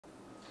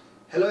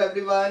Hello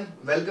everyone,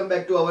 welcome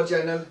back to our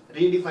channel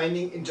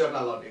Redefining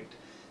Internal Audit.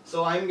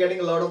 So I'm getting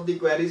a lot of the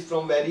queries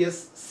from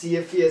various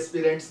CFE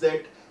aspirants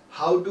that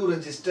how to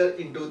register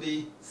into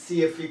the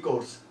CFE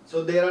course.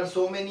 So there are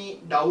so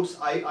many doubts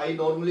I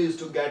normally used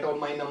to get on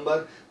my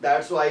number.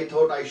 That's why I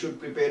thought I should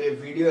prepare a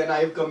video, and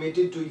I have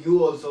committed to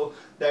you also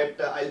that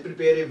I'll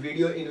prepare a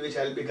video in which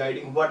I'll be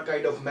guiding what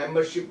kind of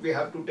membership we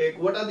have to take,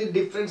 what are the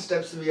different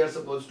steps we are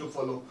supposed to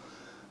follow.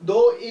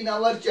 Though in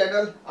our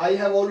channel I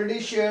have already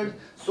shared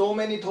so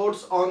many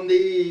thoughts on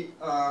the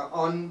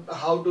on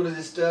how to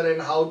register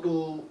and how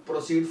to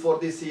proceed for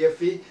the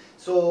CFE.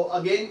 So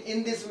again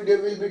in this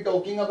video we'll be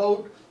talking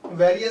about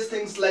various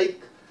things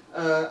like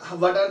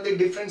what are the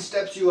different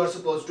steps you are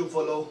supposed to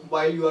follow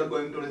while you are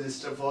going to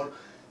register for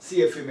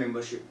CFE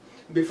membership.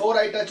 Before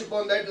I touch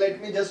upon that,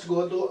 let me just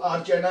go to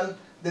our channel.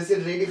 This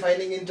is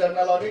Redefining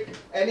Internal Audit,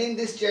 and in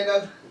this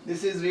channel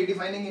this is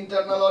Redefining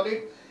Internal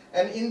Audit.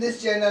 And in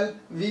this channel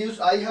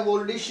I have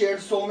already shared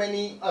so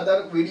many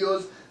other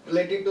videos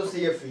related to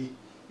CFE,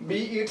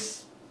 be it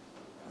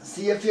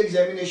CFE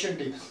examination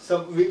tips.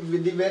 So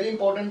the very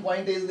important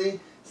point is the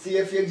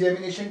CFE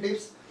examination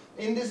tips.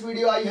 In this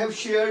video I have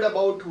shared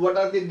about what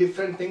are the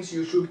different things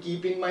you should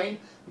keep in mind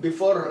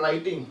before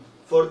writing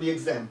for the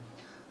exam.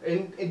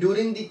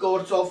 During the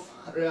course of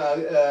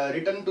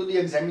return to the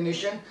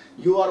examination,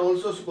 you are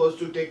also supposed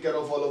to take care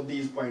of all of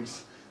these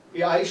points.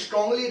 I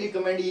strongly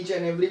recommend each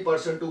and every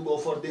person to go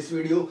for this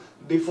video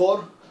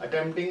before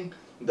attempting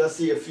the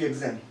CFE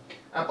exam.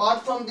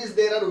 Apart from this,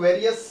 there are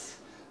various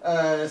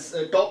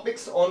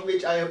topics on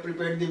which I have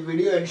prepared the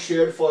video and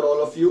shared for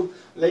all of you.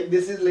 Like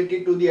this is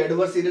related to the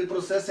adversarial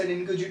process and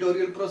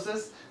inquisitorial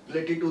process,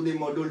 related to the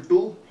module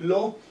 2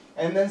 law,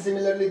 and then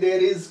similarly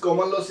there is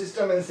common law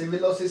system and civil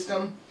law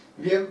system.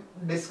 We have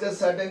discussed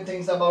certain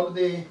things about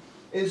the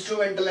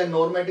instrumental and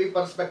normative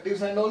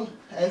perspectives and all,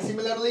 and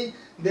similarly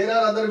there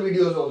are other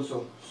videos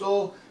also,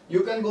 so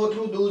you can go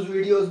through those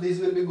videos. This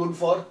will be good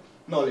for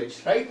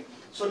knowledge, right?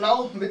 So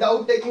now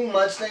without taking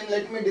much time,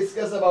 let me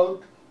discuss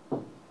about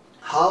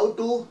how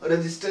to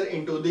register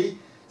into the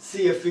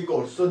CFE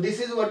course. So this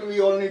is what we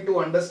all need to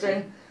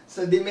understand.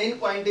 So the main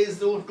point is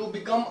to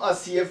become a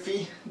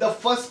CFE, the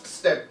first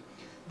step,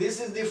 this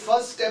is the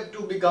first step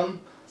to become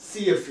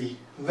CFE.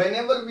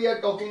 Whenever we are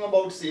talking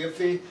about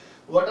CFE,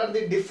 what are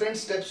the different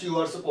steps you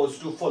are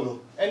supposed to follow?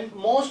 And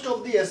most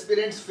of the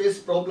aspirants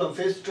face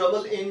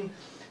trouble in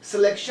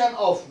selection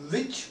of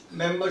which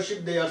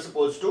membership they are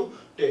supposed to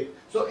take.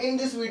 So in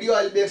this video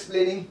I'll be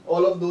explaining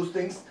all of those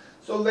things.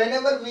 So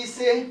whenever we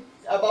say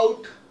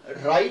about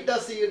write a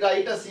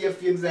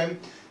CFE exam,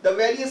 the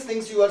various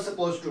things you are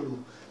supposed to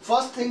do.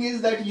 First thing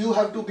is that you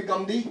have to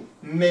become the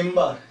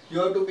member. You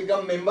have to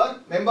become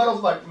member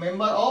of what?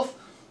 Member of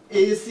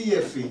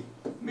ACFE.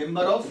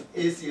 Member of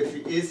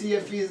ACFE.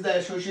 ACFE is the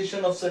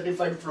Association of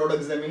Certified Fraud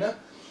Examiner.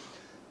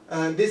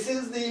 This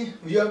is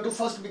you have to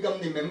first become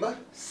the member.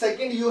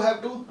 Second, you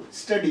have to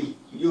study.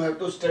 You have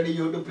to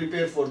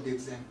prepare for the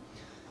exam.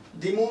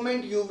 The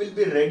moment you will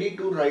be ready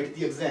to write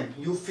the exam,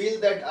 you feel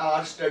that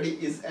our study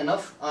is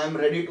enough, I am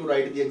ready to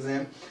write the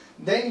exam,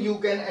 then you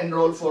can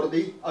enroll for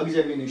the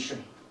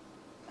examination.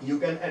 You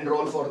can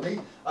enroll for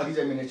the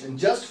examination.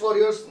 Just for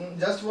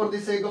the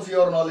sake of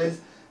your knowledge,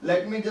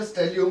 let me just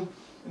tell you,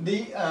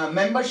 the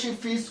membership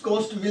fees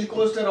will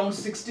cost around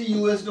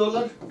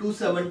 $60 to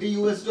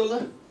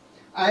 $70,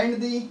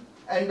 and the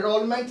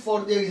enrollment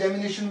for the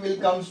examination will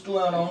comes to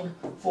around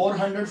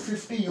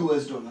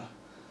 $450,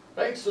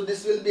 right? So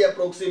this will be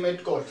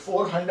approximate cost,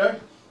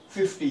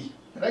 450,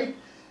 right?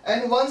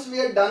 And once we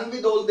are done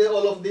with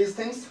all of these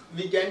things,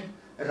 we can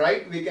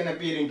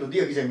appear into the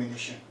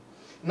examination.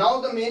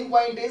 Now the main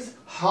point is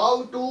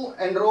how to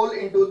enroll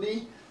into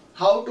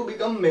how to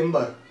become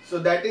member. So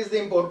that is the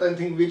important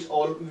thing which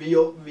all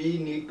we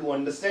need to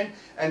understand,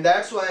 and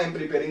that's why I am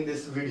preparing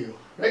this video,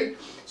 right?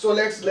 So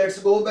let's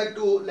go back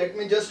to, let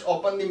me just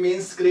open the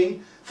main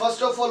screen.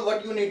 First of all,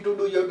 what you need to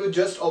do, you have to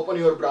just open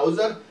your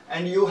browser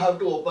and you have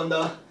to open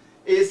the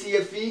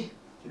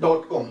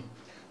acfe.com.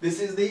 This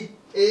is the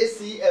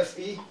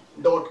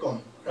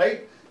acfe.com,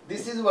 right?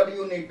 This is what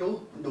you need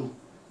to do.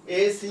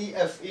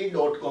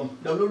 acfe.com,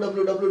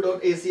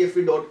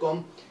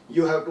 www.acfe.com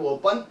you have to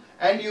open,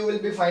 and you will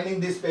be finding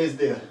this page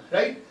there,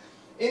 right?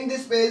 In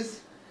this page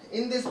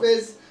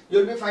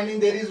you'll be finding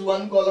there is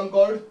one column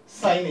called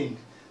sign in.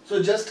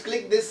 So just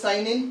click this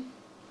sign in,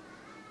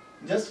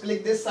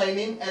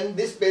 and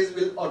this page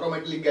will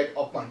automatically get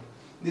opened.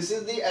 This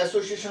is the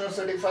Association of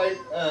Certified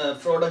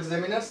Fraud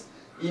Examiners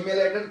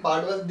email address,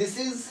 password. This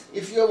is,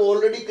 if you have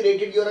already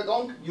created your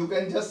account, you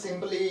can just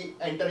simply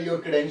enter your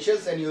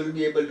credentials and you will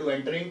be able to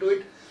enter into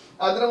it.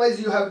 Otherwise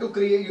you have to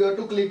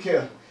click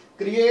here,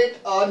 create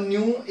a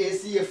new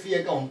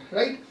ACFE account,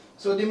 right?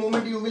 So the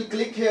moment you will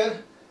click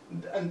here,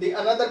 and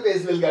another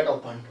page will get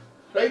opened,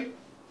 right?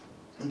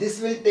 This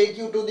will take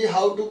you to the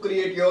how to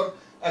create your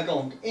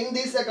account. In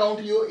this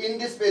account, in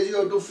this page you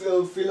have to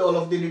fill all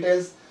of the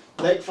details.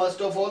 Like first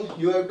of all,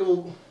 you have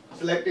to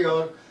select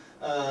your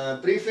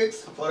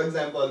prefix, for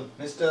example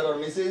Mr. or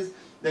Mrs.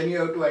 Then you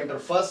have to enter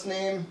first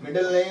name,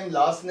 middle name,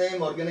 last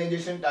name,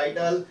 organization,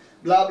 title,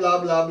 blah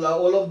blah blah blah.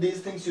 All of these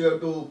things you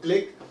have to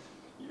click.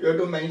 You have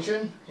to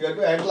mention. You have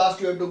to, at last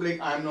you have to click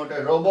I am not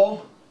a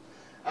robot,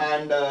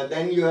 and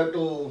then you have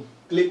to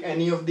click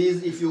any of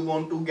these if you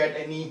want to get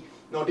any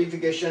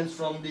notifications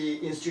from the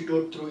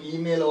institute through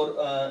email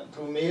or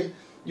through mail.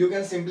 You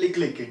can simply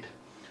click it.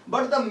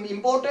 But the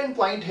important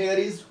point here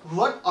is,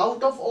 what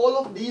out of all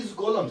of these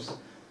columns,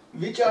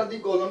 which are the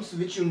columns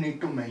which you need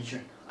to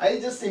mention? I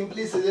just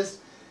simply suggest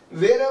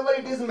wherever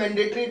it is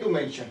mandatory to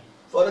mention.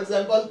 For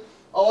example,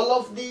 all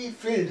of the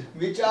field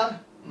which are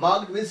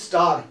marked with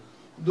star,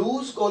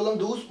 those column,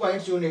 those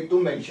points you need to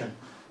mention.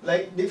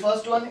 Like the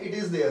first one, it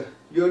is there.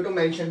 You have to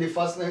mention the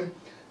first name.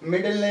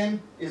 Middle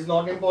name is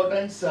not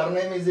important.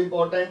 Surname is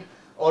important.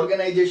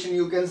 Organization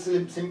you can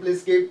simply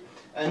skip,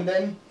 and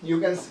then you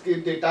can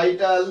skip the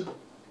title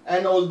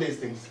and all these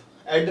things.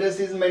 Address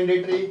is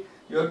mandatory.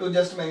 You have to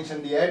just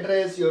mention the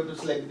address. You have to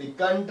select the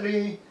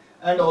country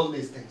and all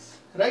these things,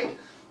 right?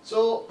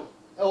 So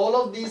all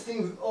of these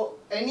things,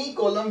 any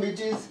column which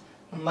is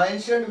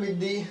mentioned with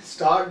the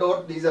star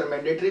dot, these are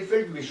mandatory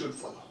fields we should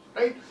follow,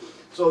 right?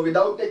 So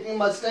without taking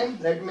much time,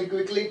 let me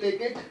quickly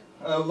take it.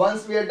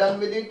 Once we are done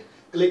with it,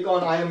 click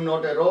on I am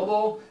not a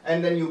robot,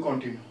 and then you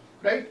continue,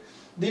 right?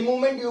 The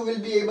moment you will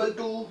be able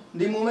to,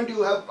 the moment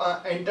you have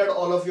entered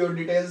all of your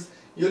details,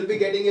 you will be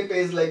getting a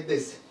page like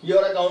this.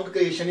 Your account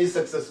creation is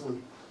successful.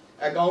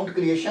 Account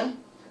creation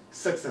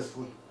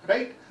successful,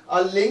 right?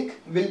 A link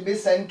will be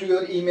sent to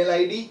your email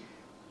ID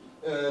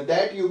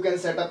that you can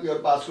set up your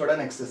password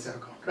and access your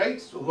account, right?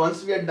 So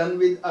once we are done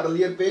with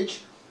earlier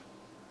page,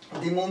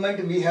 the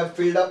moment we have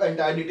filled up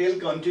entire detail,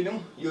 continue,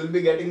 you will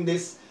be getting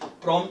this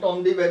prompt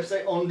on the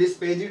website, on this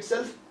page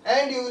itself,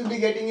 and you will be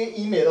getting an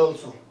email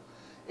also.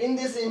 In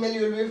this email,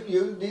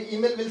 the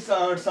email will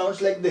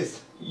sounds like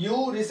this.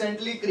 You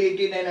recently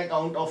created an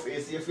account of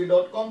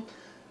acfe.com.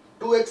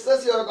 To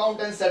access your account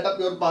and set up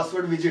your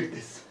password, visit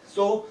this.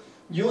 So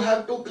you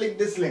have to click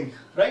this link,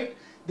 right?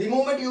 The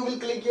moment you will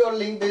click your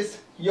link, this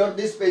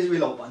page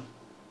will open.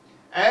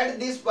 At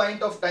this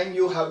point of time,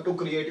 you have to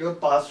create your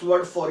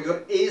password for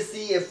your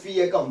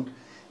ACFE account.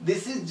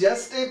 This is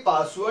just a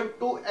password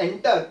to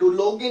enter, to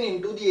log in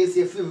into the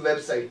ACFE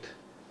website,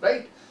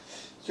 right?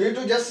 So you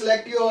have to just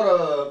select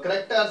your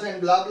characters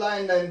and blah blah,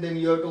 and then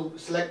you have to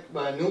select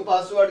new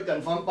password,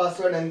 confirm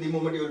password, and the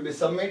moment you will be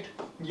submit,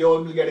 you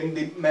will be getting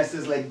the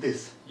message like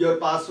this. Your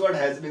password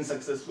has been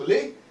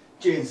successfully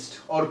changed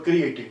or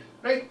created,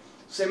 right?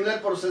 Similar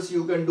process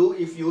you can do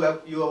if you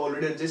have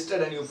already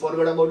registered and you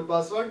forgot about the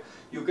password.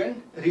 You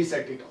can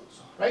reset it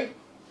also, right?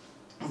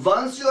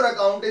 Once your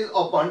account is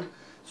opened,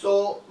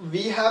 so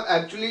we have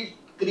actually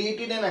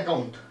created an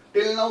account.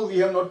 Till now we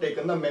have not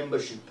taken the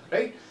membership,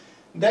 right?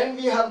 Then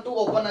we have to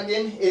open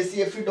again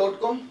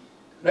acfe.com,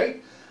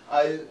 right?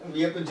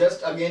 We have to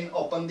just again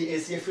open the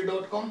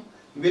acfe.com.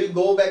 We'll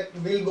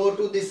go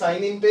to the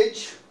sign in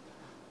page.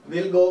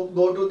 We'll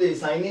go to the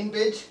sign in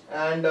page,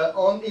 and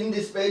in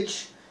this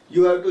page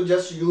you have to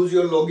just use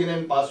your login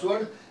and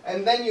password,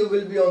 and then you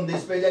will be on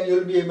this page and you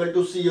will be able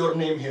to see your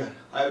name here.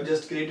 I have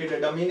just created a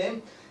dummy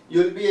name.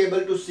 You will be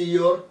able to see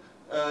your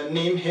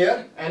name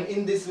here, and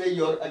in this way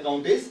your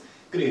account is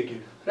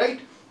created,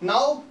 right?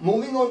 Now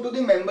moving on to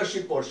the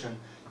membership portion.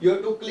 You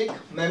have to click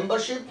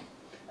membership,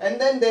 and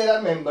then there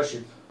are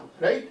membership,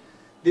 right?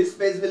 This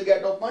page will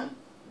get open.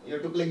 You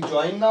have to click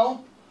join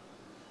now.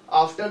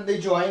 After the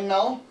join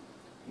now,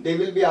 they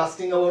will be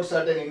asking about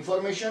certain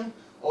information.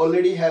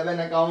 Already have an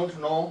account?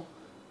 No,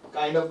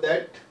 kind of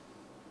that.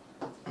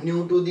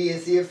 New to the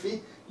ACFE,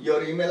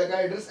 your email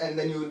address, and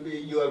then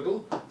you have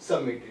to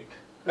submit it,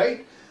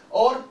 right?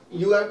 Or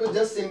you have to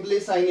just simply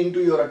sign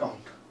into your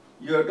account.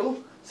 You have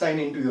to sign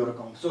into your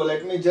account. So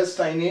let me just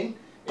sign in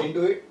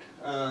into it.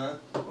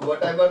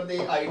 Whatever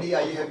the ID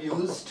I have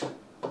used.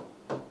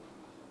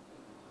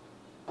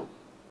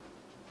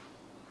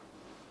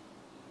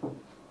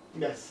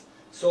 Yes.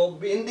 So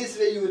in this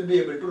way you will be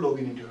able to log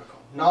in into your account.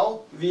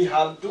 Now we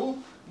have to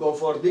go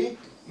for the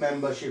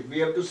membership. We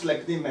have to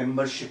select the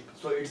membership.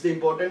 So it's the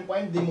important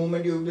point. The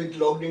moment you will be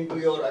logged into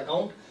your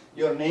account,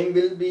 your name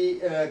will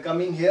be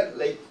coming here,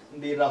 like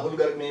the Rahul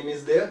Garg name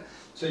is there.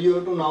 So you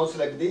have to now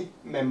select the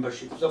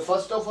membership. So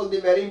first of all, the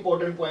very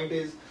important point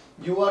is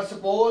you are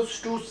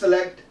supposed to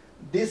select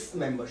this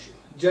membership,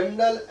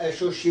 General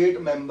Associate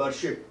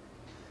membership.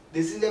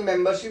 This is a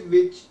membership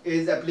which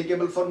is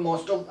applicable for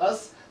most of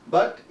us,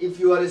 but if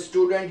you are a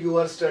student, you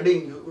are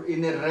studying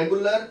in a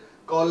regular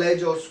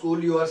college or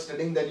school you are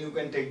studying, then you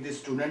can take the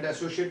Student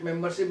Associate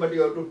membership, but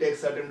you have to take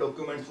certain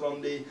documents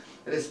from the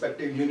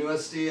respective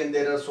university, and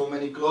there are so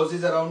many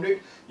clauses around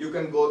it. You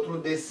can go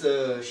through this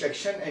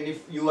section, and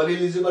if you are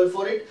eligible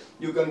for it,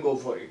 you can go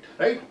for it,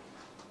 right?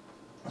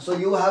 So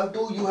you have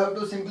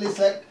to simply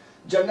select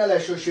General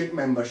Associate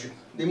membership.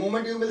 The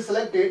moment you will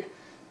select it,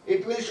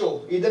 it will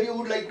show either you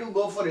would like to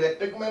go for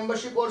electric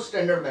membership or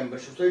standard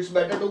membership. So it's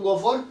better to go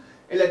for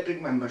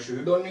electric membership.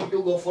 You don't need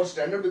to go for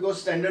standard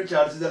because standard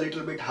charge is a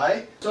little bit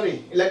high.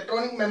 Sorry,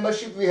 electronic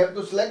membership we have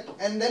to select,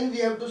 and then we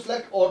have to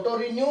select auto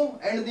renew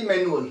and the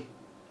manual.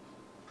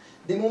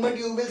 The moment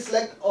you will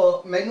select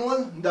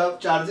manual, the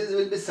charges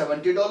will be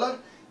 $70.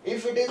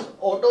 If it is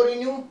auto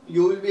renew,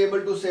 you will be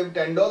able to save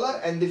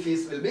 $10 and the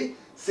fees will be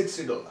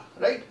 $60,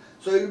 right?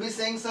 So you will be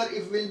saying, sir,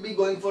 if we will be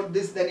going for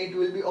this, then it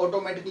will be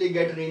automatically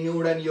get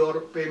renewed and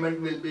your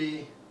payment will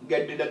be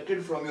get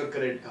deducted from your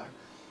credit card.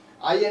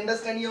 I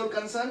understand your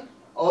concern,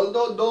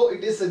 although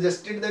it is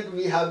suggested that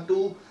we have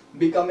to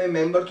become a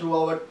member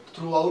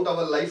throughout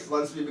our life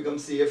once we become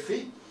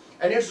CFE,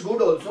 and it's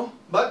good also.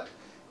 But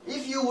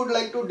if you would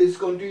like to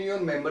discontinue your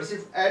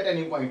membership at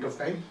any point of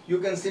time, you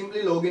can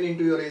simply log in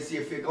into your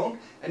ACFE account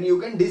and you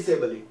can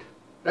disable it,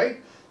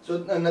 right? So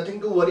nothing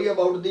to worry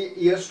about the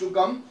years to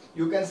come.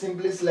 You can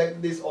simply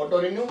select this auto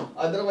renew,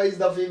 otherwise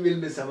the fee will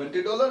be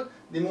 $70.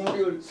 The moment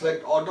you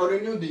select auto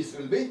renew, this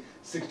will be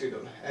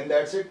 $60, and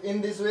that's it.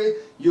 In this way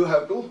you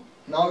have to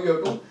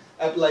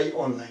apply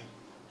online,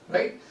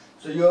 right?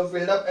 So you have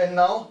filled up, and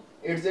now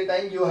it's the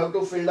time you have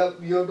to fill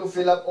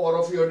up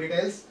all of your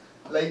details,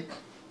 like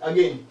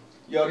again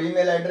your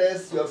email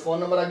address, your phone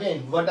number,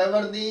 again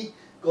whatever the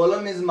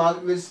column is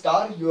marked with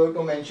star, you have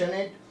to mention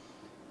it.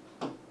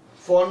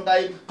 Phone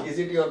type, is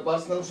it your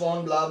personal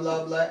phone, blah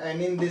blah blah,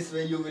 and in this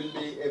way you will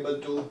be able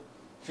to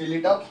fill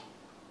it up,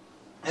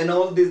 and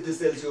all these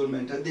details you will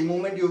enter. The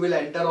moment you will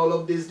enter all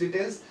of these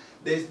details,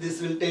 this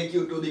will take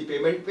you to the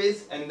payment page,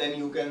 and then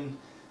you can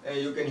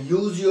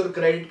use your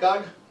credit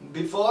card.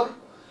 Before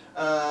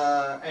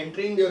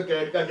entering your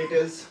credit card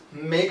details,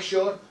 make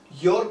sure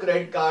your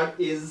credit card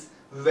is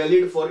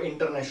valid for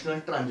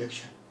international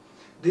transaction.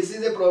 This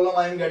is a problem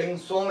I am getting.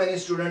 So many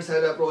students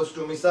have approached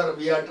to me, sir,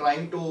 we are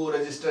trying to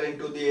register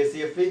into the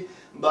ACFE,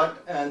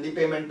 but the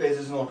payment page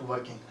is not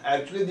working.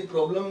 Actually the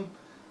problem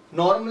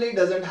normally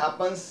doesn't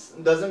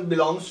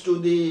belongs to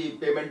the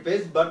payment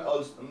page, but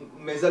also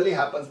majorly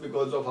happens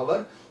because of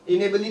our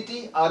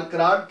inability, our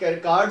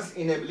card's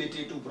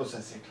inability to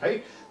process it,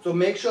 right? So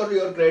make sure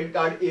your credit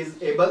card is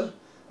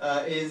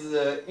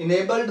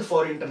enabled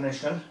for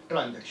international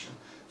transaction.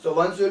 So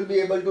once you will be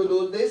able to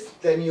do this,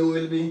 then you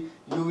will be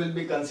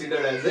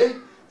considered as a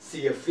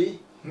CFE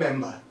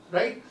member,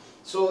 right?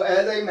 So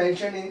as I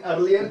mentioned in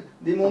earlier,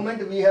 the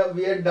moment we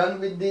are done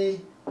with the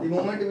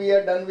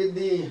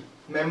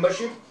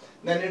membership,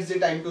 then it's the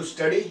time to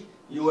study.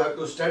 You have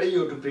to study,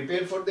 you have to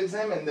prepare for the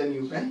exam, and then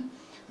you can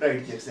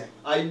write the exam.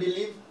 I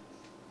believe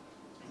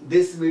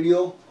this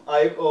video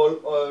I've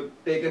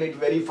taken it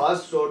very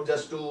fast, so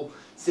just to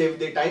save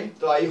the time.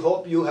 So I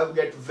hope you have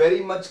get very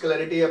much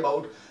clarity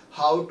about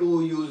how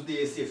to use the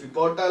ACFE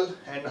portal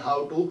and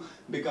how to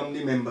become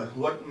the member,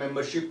 what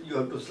membership you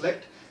have to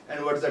select,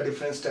 and what's the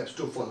different steps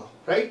to follow,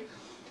 right?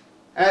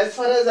 As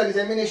far as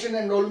examination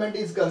enrollment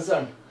is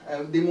concerned,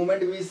 the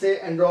moment we say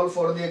enroll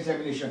for the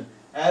examination,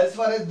 as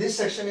far as this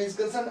section is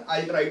concerned,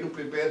 I try to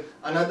prepare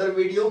another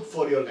video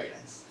for your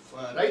guidance,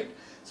 right?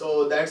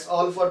 So that's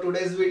all for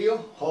today's video.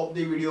 Hope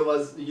the video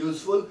was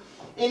useful.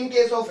 In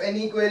case of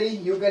any query,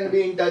 you can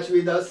be in touch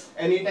with us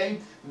anytime.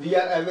 We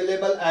are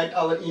available at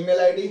our email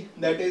ID,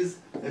 that is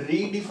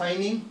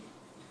redefining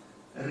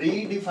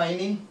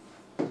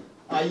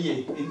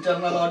IA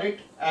internal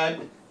audit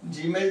at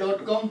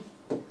gmail.com,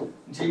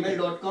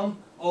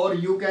 or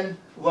you can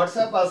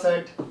WhatsApp us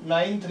at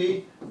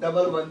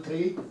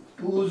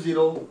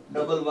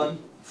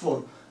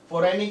 9311320114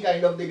 for any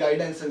kind of the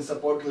guidance and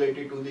support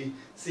related to the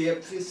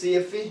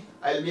CFE.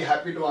 I'll be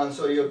happy to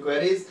answer your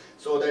queries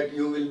so that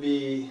you will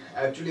be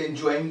actually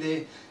enjoying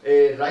the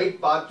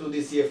right path to the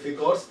CFE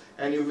course,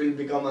 and you will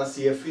become a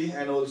CFE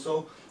and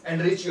also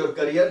enrich your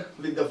career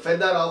with the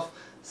feather of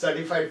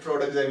Certified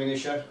Fraud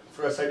Examination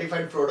for a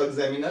Certified Fraud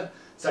Examiner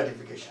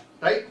certification,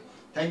 right?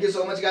 Thank you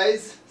so much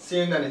guys. See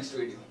you in the next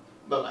video.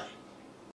 Bye bye.